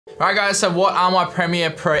Alright guys, so what are my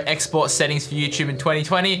Premiere Pro export settings for YouTube in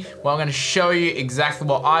 2020? Well, I'm gonna show you exactly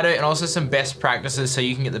what I do and also some best practices so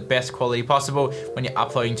you can get the best quality possible when you're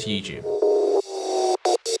uploading to YouTube.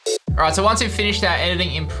 Alright, so once we've finished our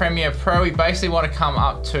editing in Premiere Pro, we basically want to come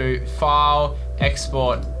up to File,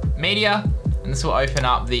 Export, Media, and this will open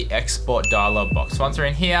up the export dialog box. Once we're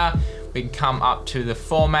in here, we can come up to the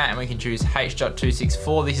format and we can choose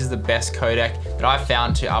H.264. This is the best codec that I've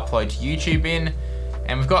found to upload to YouTube in.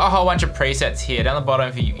 And we've got a whole bunch of presets here. Down the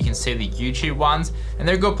bottom, you can see the YouTube ones, and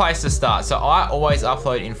they're a good place to start. So I always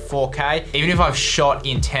upload in 4K. Even if I've shot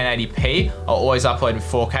in 1080p, I'll always upload in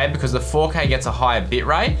 4K because the 4K gets a higher bit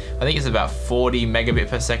rate. I think it's about 40 megabit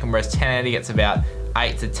per second, whereas 1080 gets about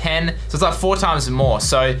 8 to 10. So it's like 4 times more.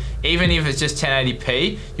 So even if it's just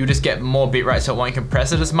 1080p, you'll just get more bitrate, so it won't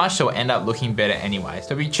compress it as much, so it'll end up looking better anyway.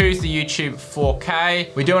 So we choose the YouTube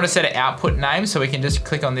 4K. We do want to set an output name, so we can just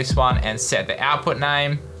click on this one and set the output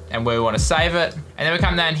name and where we want to save it. And then we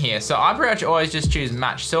come down here. So I pretty much always just choose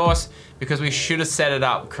match source because we should have set it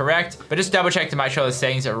up correct, but just double check to make sure the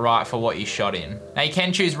settings are right for what you shot in. Now you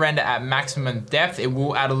can choose render at maximum depth. It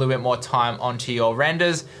will add a little bit more time onto your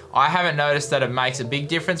renders. I haven't noticed that it makes a big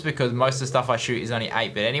difference because most of the stuff I shoot is only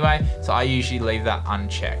 8-bit anyway, so I usually leave that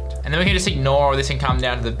unchecked. And then we can just ignore all this and come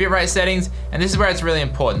down to the bitrate settings, and this is where it's really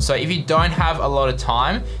important. So if you don't have a lot of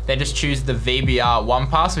time, then just choose the VBR 1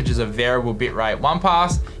 pass, which is a variable bitrate 1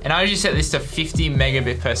 pass, and I usually set this to 50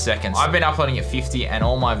 megabit per second. I've been uploading at 50 and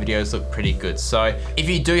all my videos look pretty good. So if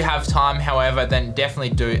you do have time, however, then definitely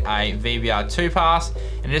do a VBR 2 pass,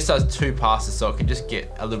 and it just does 2 passes, so it can just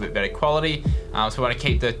get a little bit better quality. So we want to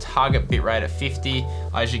keep the target bitrate at 50.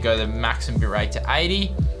 I usually go the maximum bitrate to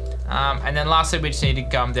 80. And then lastly, we just need to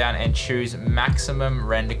come down and choose maximum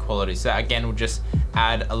render quality. So that again will just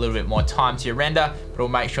add a little bit more time to your render, but it'll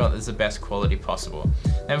make sure that it's the best quality possible.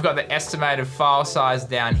 Then we've got the estimated file size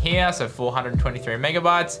down here, so 423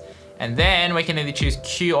 megabytes. And then we can either choose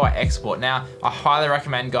Q or export. Now, I highly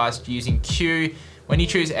recommend guys using Q. When you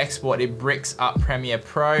choose export, it bricks up Premiere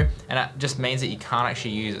Pro, and it just means that you can't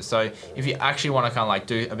actually use it. So if you actually want to kind of like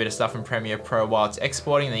do a bit of stuff in Premiere Pro while it's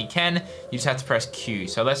exporting, then you can. You just have to press Q.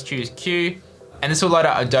 So let's choose Q, and this will load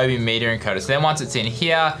up Adobe Media Encoder. So then once it's in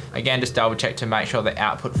here, again, just double check to make sure the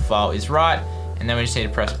output file is right, and then we just need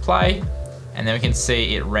to press play, and then we can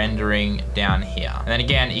see it rendering down here. And then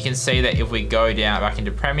again, you can see that if we go down back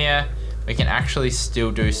into Premiere, we can actually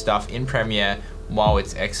still do stuff in Premiere while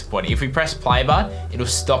it's exporting. If we press play button, it'll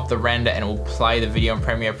stop the render and it will play the video in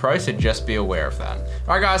Premiere Pro, so just be aware of that.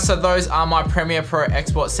 All right guys, so those are my Premiere Pro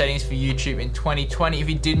export settings for YouTube in 2020. If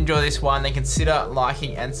you did enjoy this one, then consider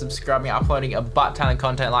liking and subscribing, uploading a butt ton of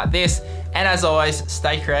content like this. And as always,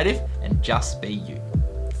 stay creative and just be you.